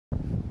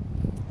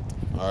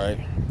All right,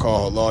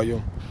 call her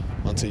loyal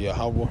unto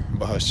Yahweh,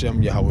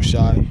 Bahashem, Yahweh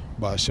Shai,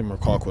 Bahashem,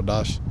 Rakal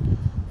Kodash.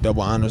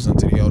 Double honors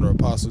unto the elder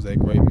apostles, that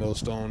great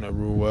millstone that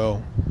rule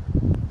well.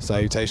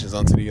 Salutations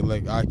unto the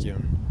elect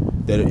Akim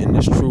that are in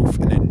this truth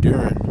and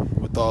enduring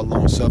with all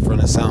long suffering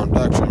and sound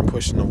doctrine,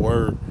 pushing the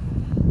word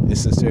and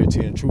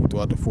sincerity and truth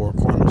throughout the four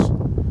corners.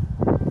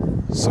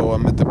 So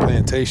I'm at the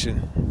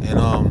plantation, and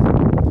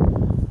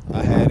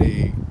I had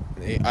a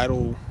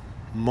idle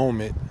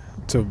moment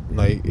to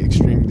like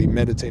extremely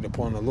meditate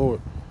upon the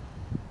Lord,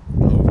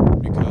 you know,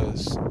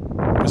 because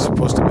we're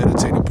supposed to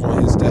meditate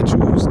upon His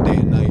statutes day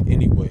and night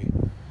anyway.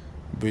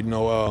 But you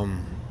know,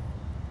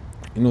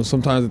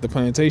 sometimes at the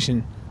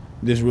plantation,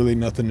 there's really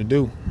nothing to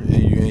do,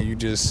 and you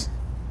just,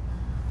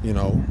 you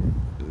know,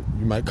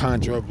 you might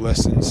conjure up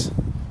lessons,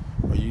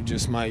 or you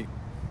just might,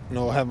 you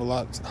know, have a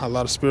lot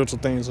of spiritual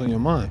things on your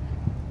mind,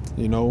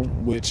 you know,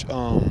 which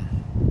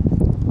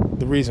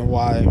the reason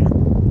why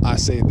I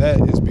say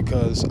that is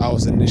because I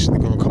was initially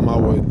going to come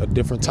out with a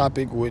different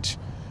topic, which, you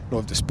know,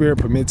 if the Spirit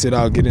permits it,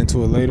 I'll get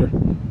into it later.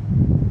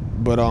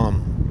 But I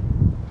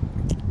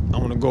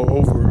want to go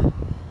over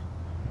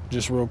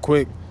just real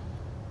quick.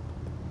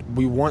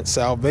 We want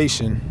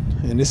salvation,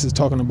 and this is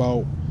talking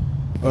about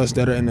us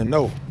that are in the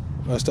know,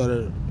 us that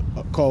are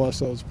call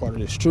ourselves part of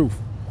this truth.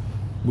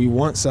 We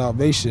want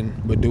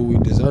salvation, but do we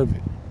deserve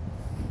it?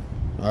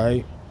 All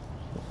right,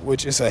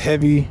 which is a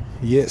heavy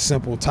yet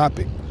simple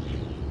topic.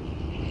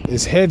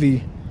 It's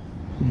heavy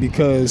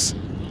because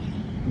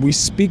we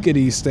speak of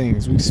these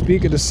things. We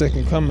speak of the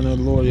second coming of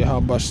the Lord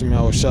Yahweh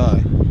Shem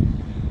Shai.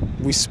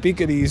 We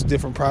speak of these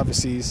different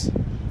prophecies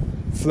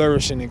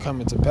flourishing and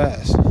coming to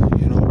pass.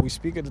 You know, we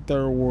speak of the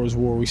Third World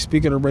War. We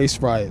speak of the race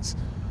riots.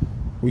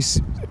 We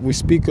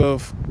speak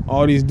of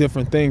all these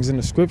different things in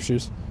the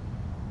scriptures.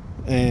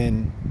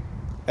 And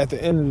at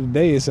the end of the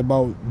day, it's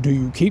about, do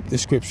you keep the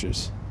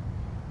scriptures?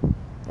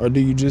 Or do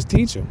you just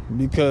teach them?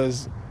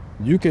 Because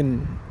you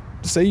can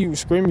say you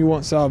scream you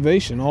want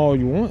salvation all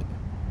you want.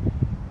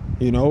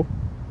 You know,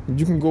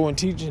 you can go and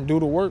teach and do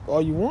the work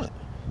all you want.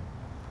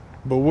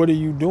 But what are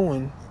you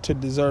doing to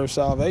deserve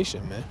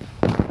salvation, man?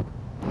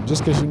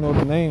 Just because you know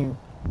the name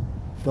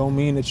don't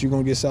mean that you're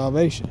going to get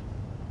salvation.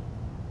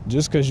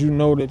 Just because you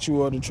know that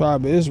you are the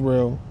tribe of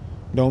Israel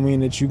don't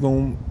mean that you're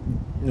going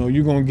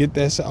to get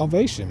that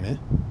salvation, man.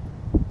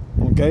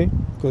 Okay?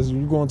 Because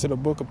you go into the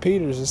book of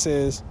Peter, it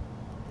says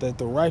that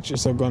the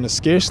righteous are going to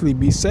scarcely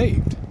be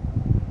saved.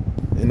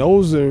 And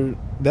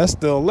that's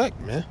the elect,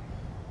 man.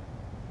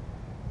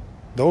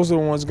 Those are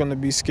the ones going to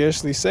be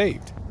scarcely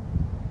saved.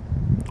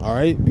 All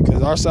right?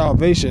 Because our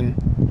salvation,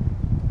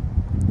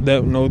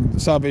 the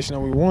salvation that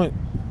we want,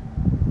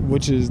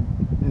 which is,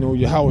 you know,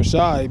 Yahweh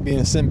Shai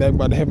being sent back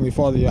by the Heavenly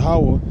Father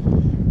Yahweh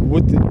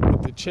with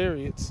the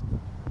chariots,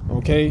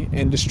 okay,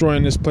 and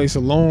destroying this place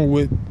along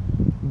with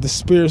the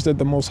spirits that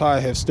the Most High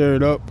have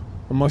stirred up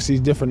amongst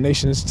these different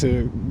nations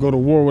to go to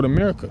war with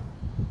America.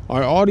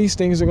 All these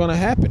things are going to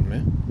happen,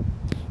 man.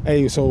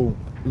 Hey, so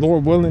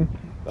Lord willing,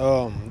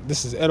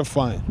 this is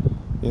edifying,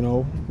 you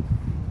know.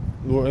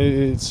 Lord,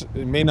 it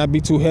may not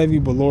be too heavy,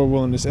 but Lord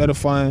willing, it's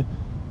edifying.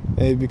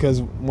 Hey,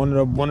 because one of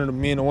the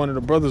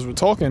brothers were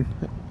talking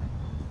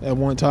at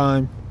one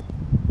time,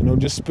 you know,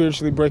 just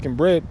spiritually breaking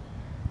bread,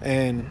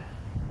 and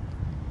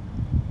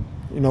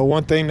you know,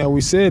 one thing that we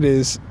said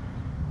is,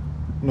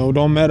 you know,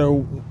 don't matter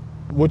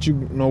what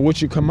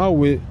you come out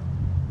with,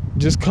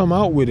 just come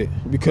out with it,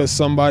 because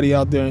somebody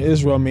out there in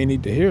Israel may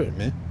need to hear it,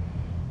 man.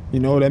 You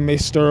know, that may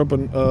stir up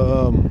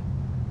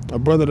a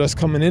brother that's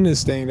coming in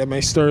this thing, that may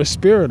stir his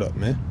spirit up,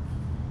 man.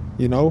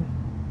 You know,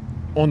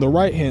 on the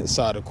right hand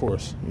side, of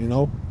course, you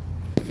know.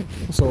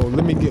 So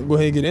let me go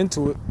ahead and get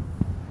into it.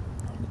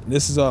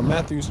 This is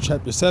Matthew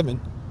chapter 7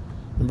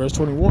 and verse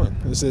 21.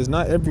 It says,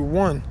 not every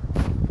one,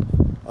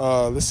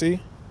 not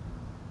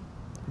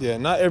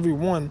every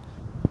one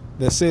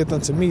that saith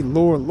unto me,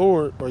 Lord,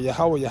 Lord, or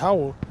Yahweh,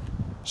 Yahweh,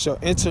 shall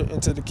enter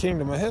into the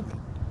kingdom of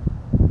heaven,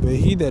 but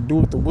he that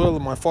doeth the will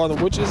of my Father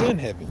which is in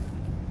heaven.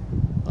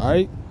 All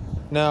right?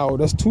 Now,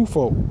 that's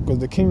twofold, because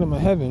the kingdom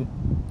of heaven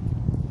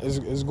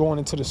is going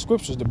into the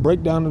scriptures, the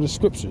breakdown of the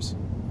scriptures.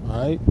 All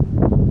right?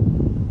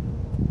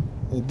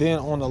 And then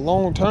on the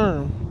long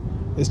term,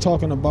 it's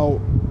talking about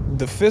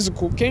the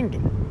physical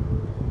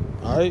kingdom.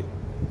 All right?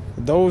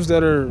 Those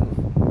that are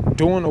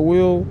doing the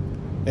will,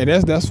 and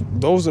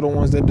those are the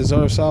ones that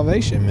deserve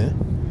salvation, man.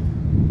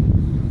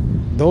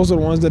 Those are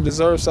the ones that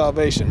deserve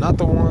salvation, not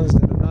the ones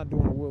that are not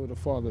doing the will of the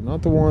Father,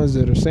 not the ones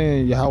that are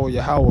saying Yahweh,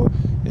 Yahweh,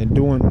 and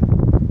doing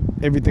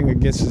everything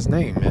against His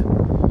name, man.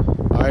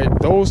 All right,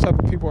 those type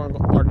of people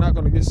are not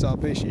going to get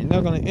salvation. You're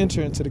not going to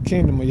enter into the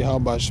kingdom of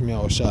Yahweh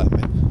Shem Shai,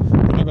 man.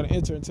 You're not going to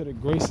enter into the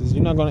graces.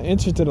 You're not going to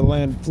enter into the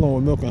land flowing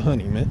with milk and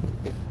honey, man.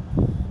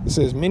 It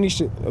says,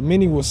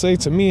 many will say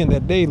to me in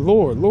that day,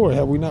 Lord, Lord,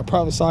 have we not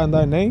prophesied in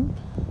thy name?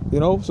 You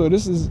know, so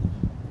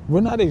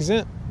we're not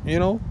exempt, you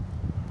know.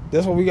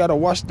 That's why we got to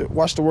watch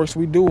the works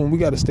we do, and we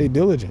got to stay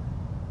diligent.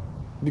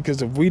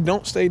 Because if we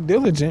don't stay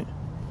diligent,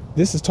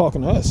 this is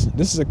talking to us.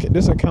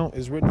 This account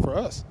is written for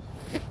us.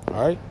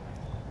 All right.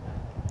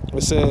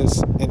 It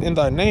says, and in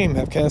thy name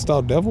have cast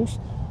out devils,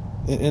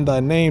 and in thy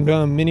name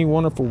done many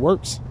wonderful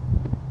works.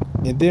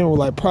 And then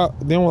will I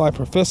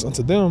profess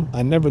unto them,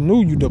 I never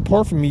knew you.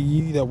 Depart from me,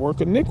 ye that work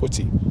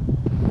iniquity.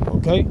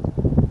 Okay?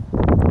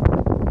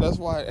 That's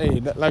why, hey,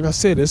 like I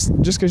said, it's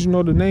just because you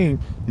know the name.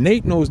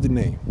 Nate knows the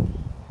name.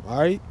 All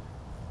right?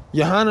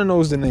 Johanna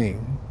knows the name.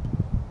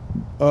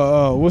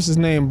 What's his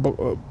name?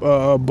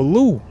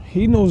 Baloo,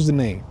 he knows the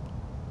name.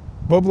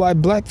 Bubble Eye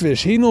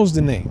Blackfish, he knows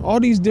the name. All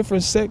these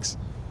different sects,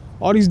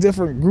 all these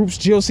different groups,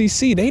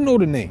 GLCC, they know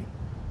the name.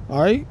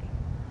 All right?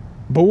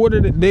 But what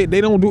are they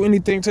don't do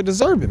anything to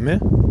deserve it, man.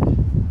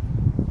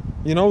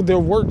 You know, their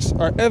works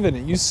are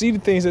evident. You see the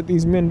things that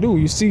these men do.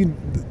 You see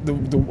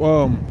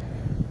the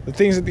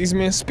things that these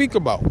men speak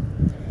about.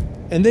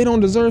 And they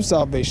don't deserve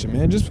salvation,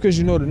 man. Just because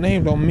you know the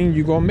name don't mean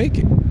you're going to make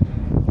it.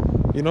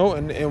 You know,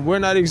 and we're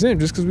not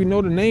exempt. Just because we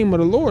know the name of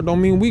the Lord don't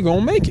mean we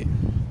going to make it.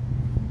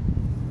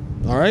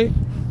 All right?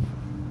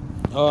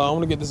 I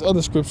want to get this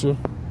other scripture.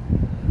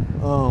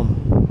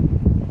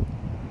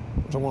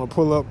 I want to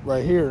pull up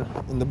right here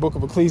in the book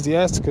of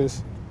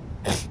Ecclesiasticus,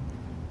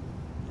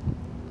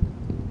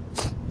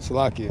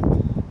 Salakia,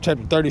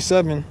 chapter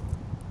 37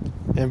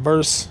 and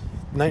verse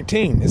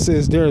 19. It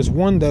says, there is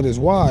one that is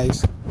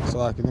wise.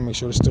 Salakia, let me make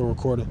sure it's still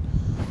recording.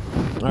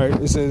 All right,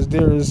 it says,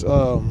 there's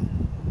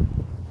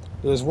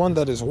one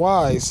that is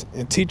wise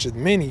and teacheth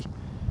many,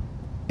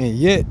 and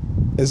yet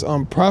is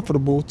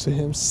unprofitable to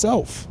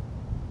himself.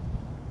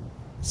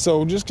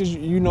 So just because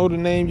you know the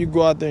name, you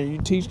go out there and you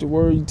teach the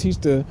word, you teach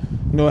the,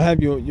 you know,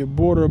 have your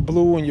border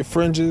blue and your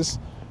fringes,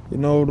 you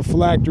know, the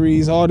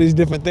phylacteries, all these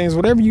different things,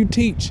 whatever you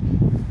teach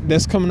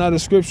that's coming out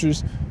of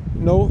scriptures,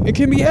 you know, it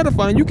can be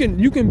edifying. You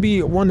can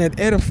be one that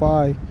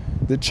edify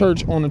the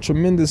church on a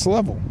tremendous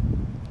level,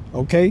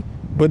 okay?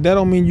 But that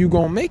don't mean you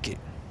gonna make it.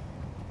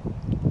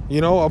 You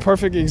know, a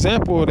perfect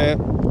example of that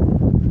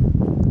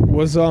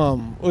was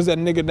that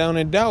nigga down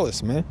in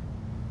Dallas, man,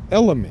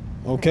 Element,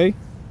 okay?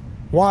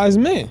 Wise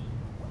men.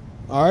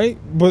 All right,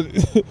 but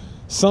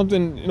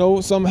something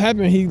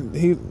happened.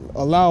 He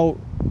allowed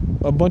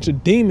a bunch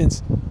of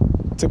demons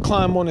to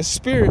climb on his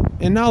spirit,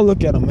 and now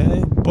look at him,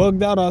 man,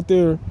 bugged out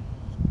there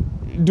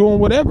doing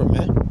whatever,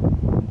 man.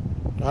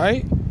 All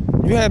right,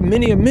 you have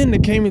many of men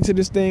that came into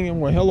this thing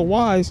and were hella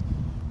wise,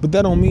 but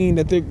that don't mean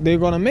that they're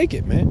gonna make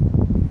it, man.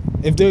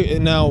 If they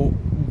now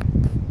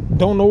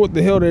don't know what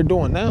the hell they're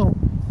doing now,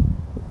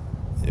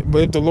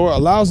 but if the Lord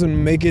allows them to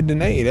make it,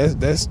 then hey,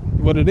 that's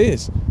what it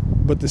is.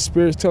 But the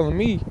Spirit's telling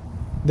me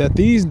that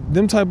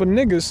them type of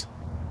niggas,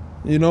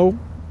 you know,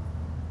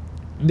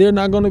 they're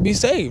not going to be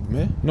saved,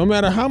 man. No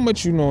matter how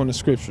much you know in the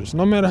scriptures,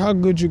 no matter how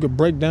good you could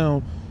break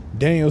down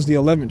Daniel's the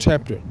 11th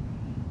chapter,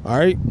 all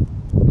right?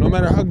 No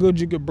matter how good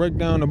you could break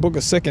down the book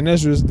of 2nd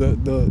Ezra's, the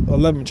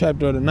 11th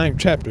chapter or the 9th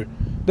chapter,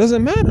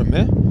 doesn't matter,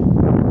 man.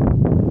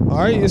 All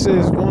right, it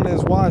says one that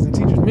is wise and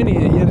teaches many,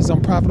 and yet is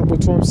unprofitable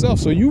to himself.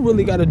 So you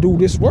really got to do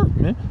this work,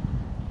 man.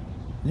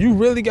 You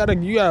really gotta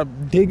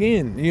dig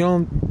in. You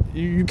know,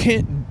 you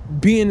can't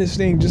be in this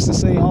thing just to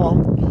say, oh,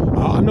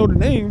 I know the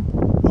name.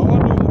 Oh, I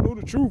know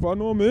the truth. I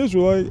know I'm an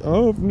Israelite.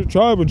 I'm from the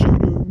tribe of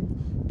Judah.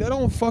 That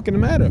don't fucking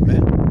matter,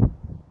 man.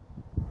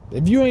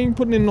 If you ain't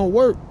putting in no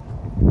work,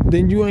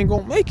 then you ain't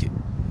gonna make it.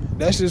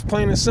 That's just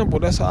plain and simple.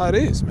 That's how it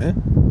is,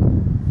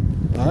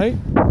 man. All right.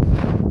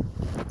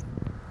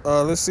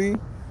 Let's see.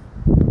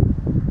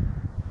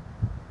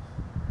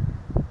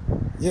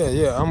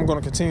 Yeah. I'm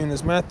gonna continue in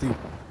this Matthew.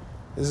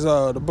 This is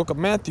the book of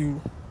Matthew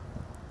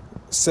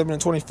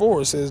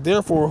 7:24. It says,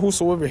 therefore,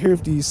 whosoever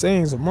heareth these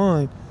sayings of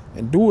mine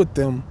and doeth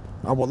them,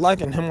 I will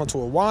liken him unto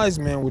a wise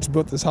man which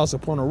built his house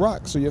upon a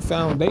rock. So your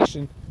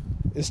foundation,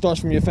 it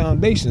starts from your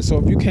foundation. So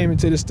if you came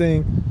into this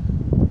thing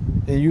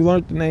and you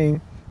learned the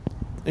name,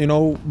 you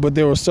know, but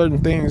there were certain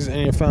things in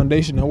your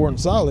foundation that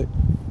weren't solid,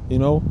 you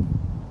know,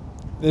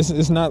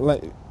 it's not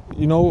like,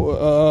 you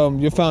know,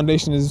 your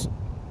foundation is,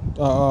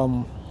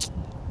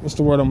 what's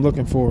the word I'm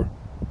looking for?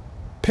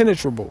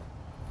 Penetrable.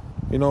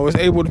 You know, it's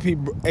able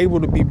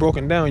to be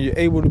broken down. You're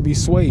able to be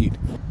swayed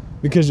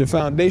because your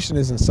foundation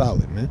isn't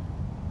solid, man.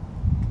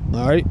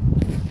 All right.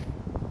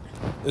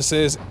 It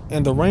says,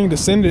 and the rain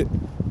descended,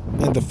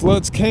 and the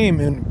floods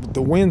came, and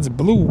the winds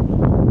blew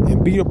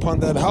and beat upon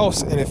that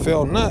house, and it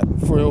fell not,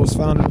 for it was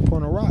founded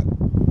upon a rock.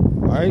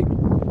 All right.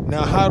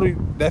 Now, how do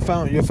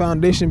your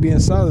foundation being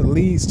solid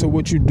leads to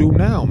what you do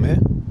now,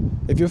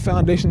 man? If your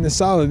foundation is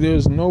solid,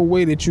 there's no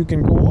way that you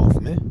can go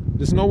off, man.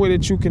 There's no way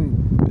that you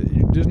can.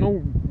 There's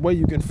no way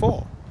you can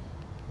fall.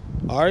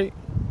 All right,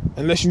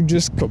 unless you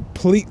just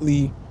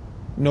completely,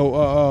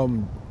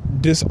 disown,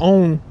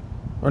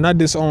 or not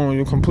disown.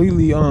 You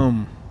completely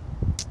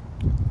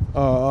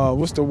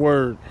what's the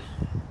word?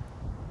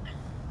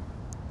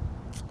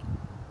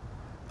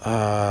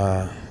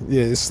 Yeah,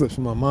 it slips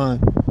my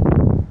mind.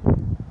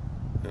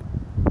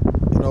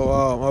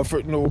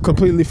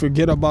 Completely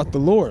forget about the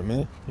Lord,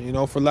 man. You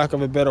know, for lack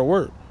of a better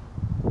word.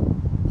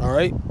 All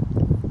right.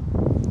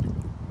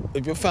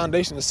 If your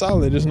foundation is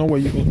solid, there's no way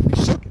you can be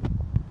shook.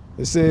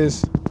 It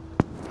says,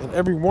 and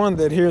every one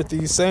that heareth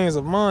these sayings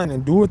of mine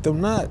and doeth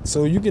them not.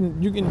 So you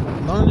can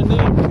learn the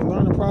name, you can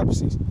learn the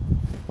prophecies.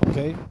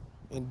 Okay?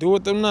 And do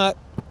it them not.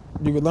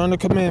 You can learn the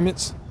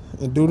commandments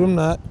and do them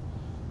not.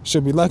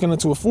 Should be likened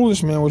unto a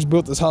foolish man which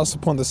built his house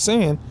upon the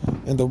sand,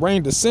 and the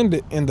rain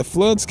descended, and the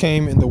floods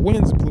came, and the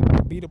winds blew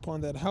and beat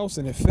upon that house,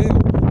 and it fell,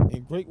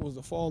 and great was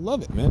the fall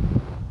of it, man.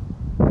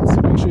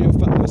 So make sure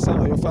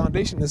your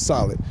foundation is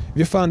solid. If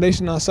your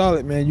foundation not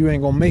solid, man, you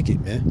ain't gonna make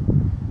it, man.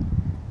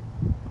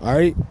 All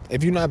right?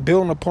 If you're not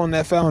building upon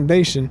that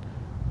foundation,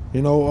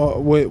 you know,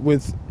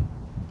 with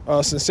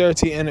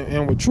sincerity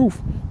and with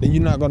truth, then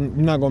you're not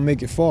gonna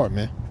make it far,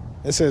 man.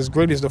 It says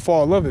great is the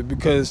fall of it,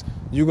 because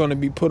you're gonna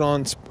be put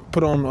on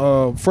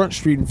Front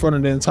Street in front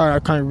of the entire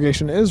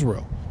congregation of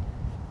Israel.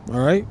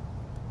 All right,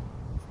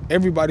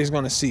 everybody's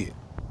gonna see it.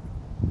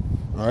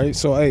 All right,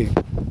 so hey,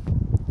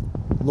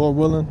 Lord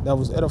willing, that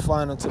was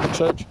edifying unto the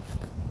church.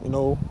 You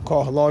know,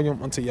 call halayim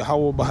unto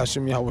Yahweh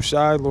Bahashim Yahweh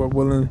Shai. Lord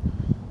willing,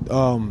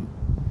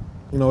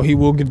 you know, He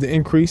will give the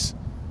increase.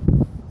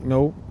 You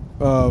know,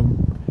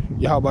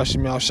 Yahweh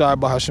Bahashim Yahweh Shai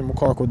Bahashim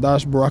Makar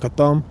Kodash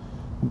Barakatham.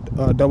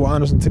 Double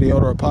honors unto the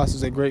elder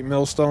apostles, a great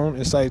millstone,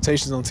 and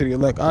salutations unto the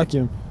elect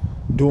Akim,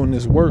 doing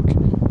this work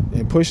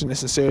and pushing the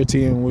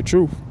sincerity and with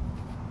truth.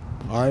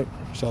 All right,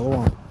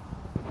 shalom.